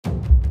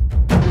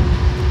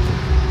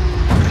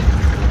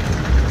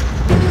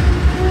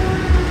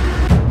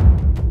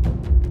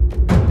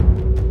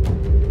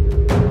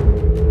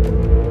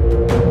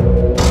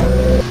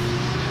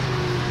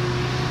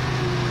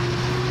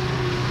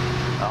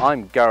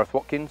I'm Gareth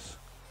Watkins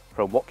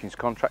from Watkins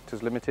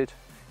Contractors Ltd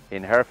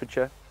in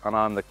Herefordshire, and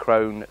I'm the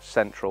Krone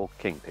Central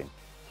Kingpin.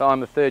 So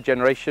I'm the third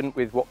generation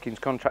with Watkins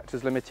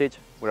Contractors Ltd.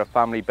 We're a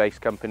family-based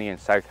company in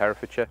South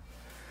Herefordshire,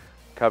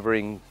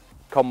 covering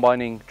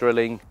combining,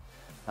 drilling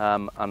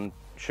and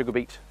sugar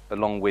beet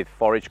along with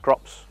forage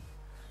crops.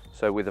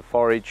 So with the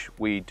forage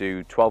we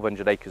do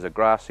 1,200 acres of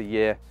grass a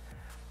year,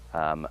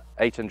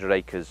 800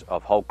 acres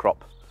of whole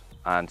crop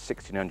and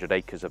 1,600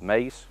 acres of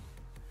maize,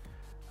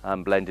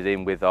 blended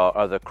in with our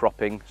other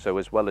cropping. So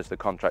as well as the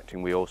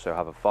contracting, we also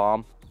have a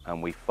farm,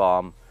 and we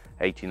farm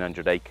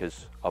 1,800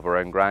 acres of our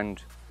own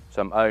ground,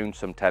 some owned,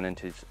 some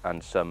tenanted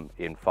and some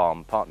in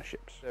farm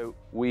partnerships. So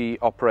we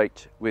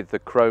operate with the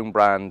Krone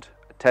brand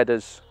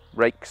tedders,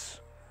 rakes,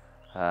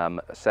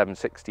 a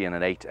 760 and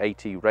an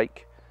 880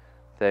 rake.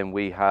 Then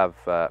we have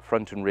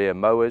front and rear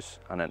mowers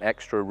and an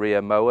extra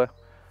rear mower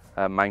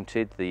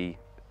mounted, the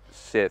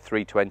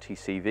 320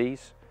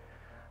 CVs.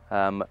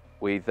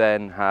 We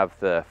then have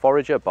the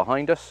forager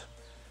behind us,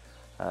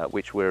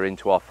 which we're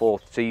into our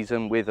 4th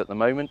season with at the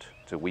moment.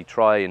 So we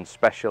try and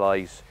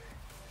specialise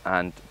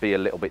and be a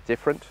little bit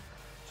different.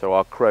 So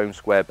our Krone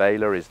square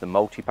baler is the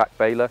multi-pack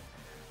baler.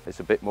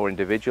 It's a bit more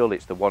individual.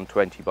 It's the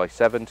 120 by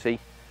 70,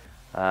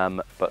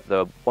 but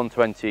the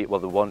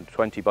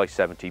 120 by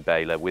 70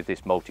 baler with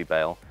this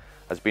multi-bale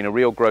has been a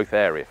real growth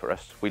area for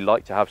us. We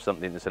like to have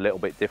something that's a little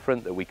bit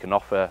different, that we can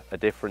offer a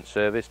different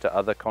service to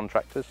other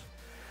contractors,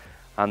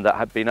 and that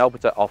have been able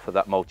to offer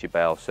that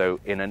multi-bale. So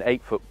in an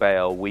 8-foot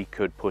bale we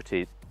could put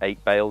 8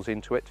 bales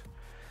into it.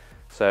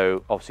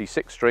 So obviously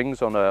 6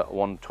 strings on a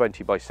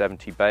 120 by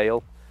 70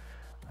 bale,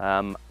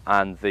 and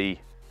the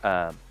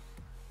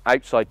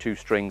outside 2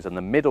 strings and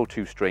the middle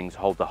 2 strings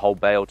hold the whole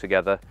bale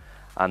together,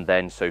 and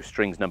then so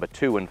strings number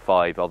 2 and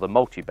 5 are the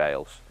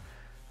multi-bales.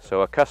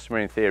 So a customer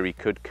in theory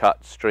could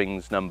cut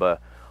strings number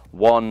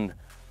 1,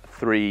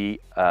 3,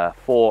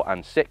 4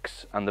 and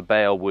 6, and the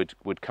bale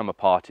would come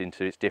apart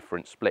into its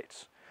different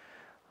splits.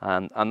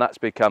 And that's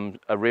become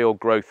a real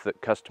growth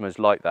that customers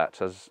like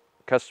that, as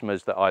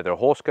customers that either are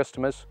horse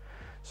customers,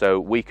 so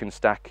we can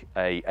stack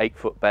a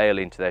 8-foot bale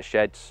into their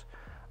sheds,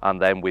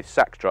 and then with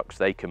sack trucks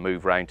they can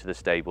move round to the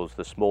stables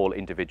the small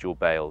individual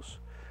bales,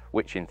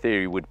 which in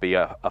theory would be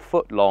a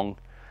foot long,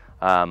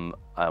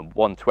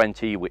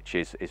 120 which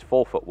is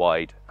 4 foot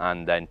wide,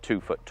 and then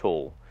 2 foot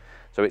tall.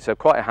 So it's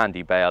quite a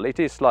handy bale. It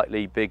is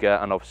slightly bigger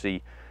and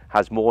obviously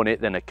has more in it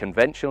than a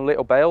conventional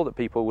little bale that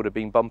people would have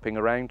been bumping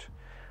around,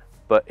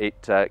 but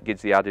it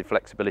gives the added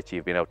flexibility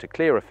of being able to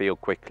clear a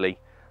field quickly,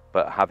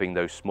 but having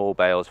those small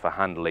bales for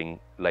handling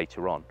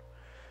later on.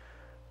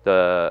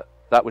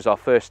 That was our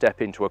first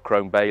step into a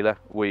Krone baler.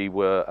 We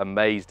were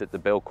amazed at the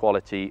build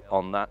quality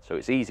on that. So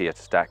it's easier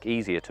to stack,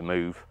 easier to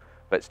move,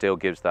 but still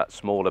gives that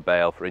smaller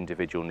bale for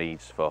individual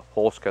needs for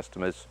horse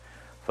customers,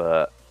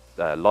 for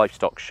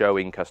livestock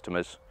showing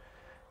customers.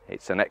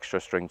 It's an extra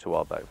string to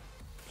our bow.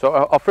 So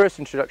our first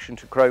introduction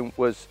to Krone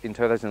was in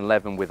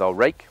 2011 with our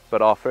rake,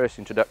 but our first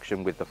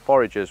introduction with the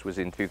foragers was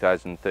in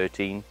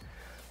 2013,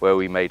 where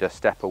we made a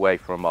step away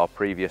from our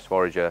previous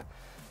forager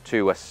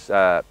to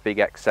a Big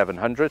X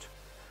 700.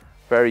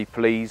 Very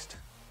pleased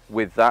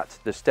with that.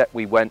 The step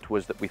we went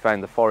was that we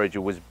found the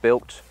forager was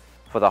built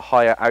for the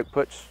higher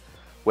outputs,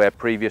 where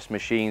previous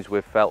machines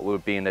we felt were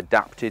being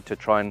adapted to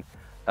try and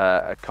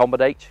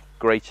accommodate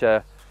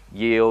greater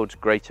yield,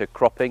 greater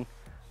cropping,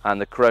 and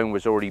the Krone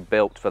was already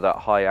built for that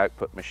high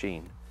output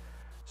machine.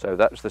 So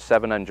that was the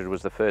 700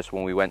 was the first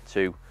one we went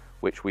to,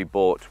 which we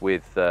bought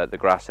with the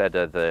grass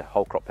header, the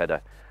whole crop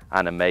header,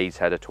 and a maize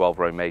header,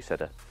 12-row maize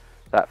header.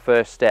 That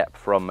first step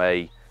from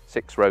a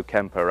 6-row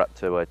Kemper up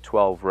to a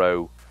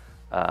 12-row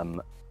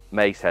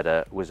maize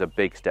header was a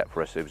big step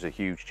for us. It was a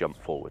huge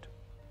jump forward.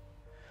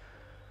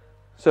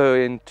 So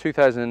in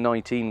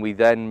 2019 we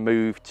then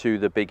moved to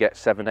the Big X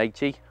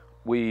 780.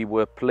 We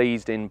were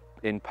pleased in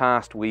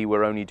past we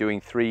were only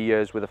doing 3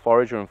 years with a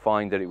forager and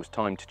find that it was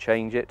time to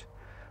change it.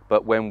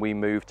 But when we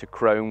moved to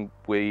Krone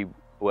we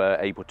were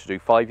able to do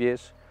 5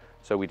 years.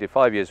 So we did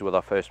 5 years with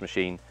our first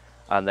machine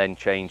and then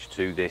changed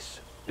to this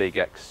Big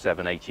X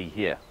 780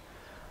 here.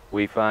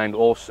 We found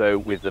also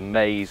with the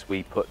maize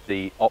we put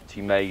the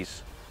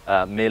Opti-Maize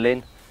mill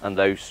in, and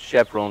those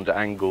chevroned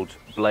angled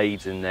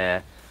blades in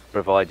there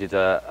provided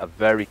a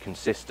very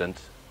consistent,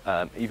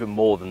 even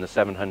more than the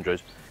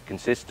 700,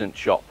 consistent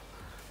chop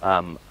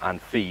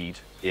and feed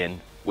in,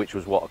 which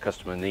was what a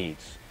customer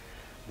needs.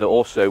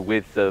 Also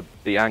with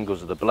the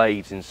angles of the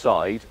blades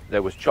inside,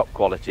 there was chop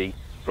quality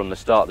from the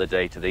start of the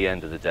day to the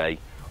end of the day,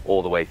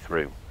 all the way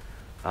through.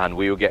 And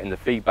we were getting the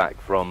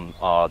feedback from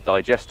our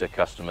digester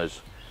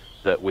customers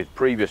that with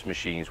previous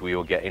machines we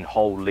were getting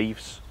whole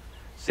leaves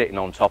sitting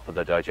on top of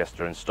the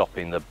digester and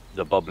stopping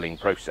the bubbling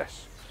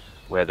process,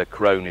 where the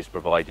Krone is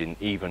providing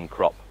even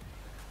crop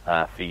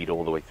feed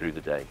all the way through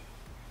the day.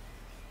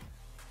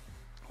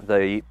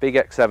 The Big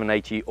X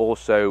 780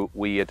 also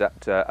we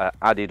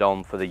added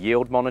on for the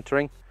yield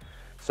monitoring,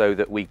 so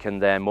that we can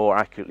then more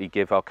accurately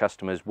give our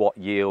customers what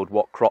yield,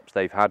 what crops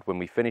they've had when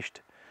we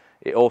finished.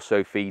 It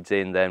also feeds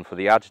in then for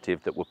the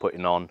additive that we're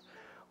putting on.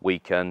 we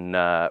can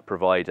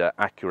provide an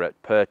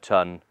accurate per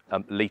tonne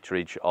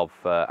litrage of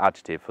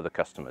additive for the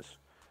customers.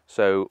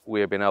 So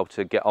we've been able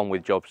to get on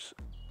with jobs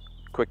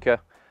quicker,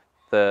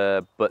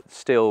 but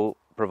still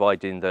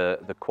providing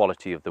the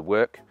quality of the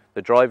work.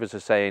 The drivers are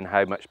saying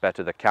how much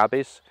better the cab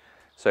is.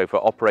 So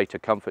for operator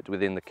comfort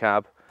within the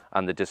cab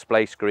and the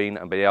display screen,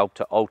 and be able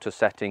to alter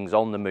settings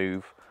on the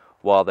move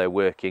while they're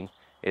working,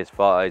 as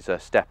far as a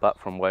step up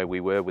from where we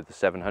were with the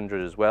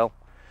 700 as well.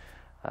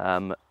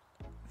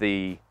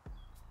 The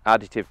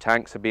additive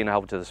tanks have been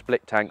able to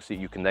split tanks that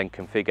you can then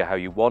configure how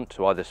you want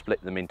to either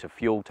split them into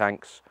fuel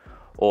tanks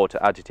or to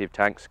additive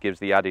tanks, gives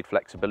the added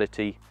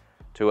flexibility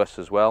to us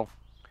as well.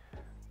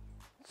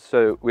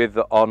 So with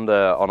on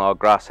our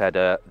grass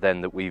header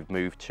then that we've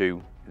moved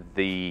to,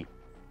 the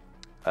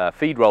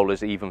feed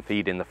rollers even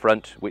feed in the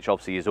front, which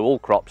obviously is all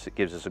crops, it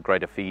gives us a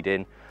greater feed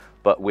in,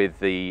 but with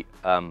the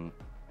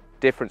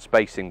different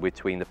spacing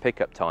between the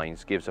pickup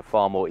tines gives a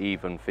far more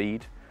even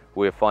feed.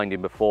 We were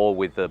finding before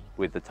with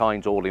the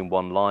tines all in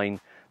one line,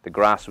 the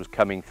grass was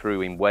coming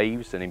through in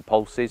waves and in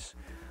pulses,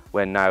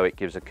 when now it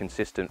gives a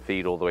consistent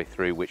feed all the way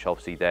through, which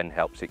obviously then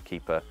helps it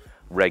keep a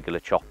regular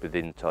chop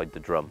within inside the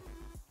drum.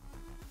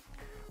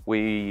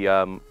 We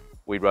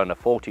run a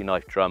 40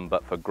 knife drum,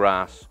 but for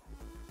grass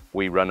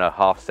we run a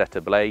half set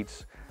of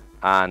blades,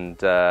 and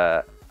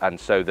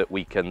so that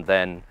we can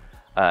then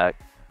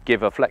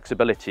give a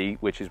flexibility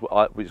which is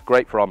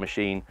great for our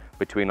machine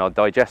between our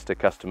digester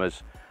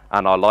customers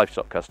and our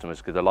livestock customers,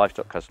 because the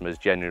livestock customers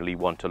generally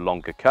want a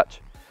longer cut.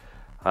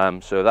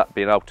 So that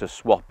being able to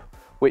swap,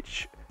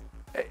 which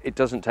it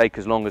doesn't take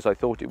as long as I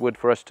thought it would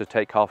for us to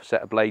take half a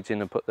set of blades in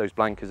and put those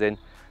blankers in,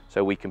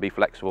 so we can be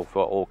flexible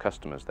for all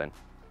customers then.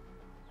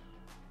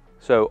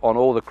 So on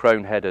all the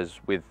Krone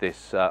headers with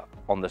this,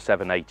 on the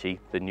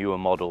 780, the newer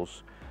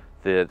models,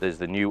 there's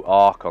the new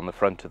arc on the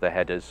front of the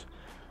headers,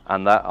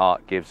 and that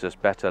arc gives us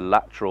better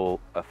lateral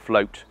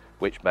float,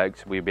 which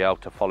makes we'll be able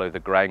to follow the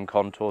ground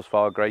contours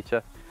far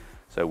greater.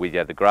 So with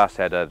the grass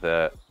header,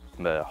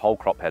 the whole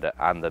crop header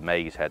and the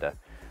maize header,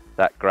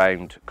 that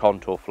ground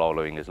contour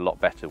following is a lot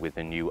better with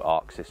the new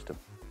arc system.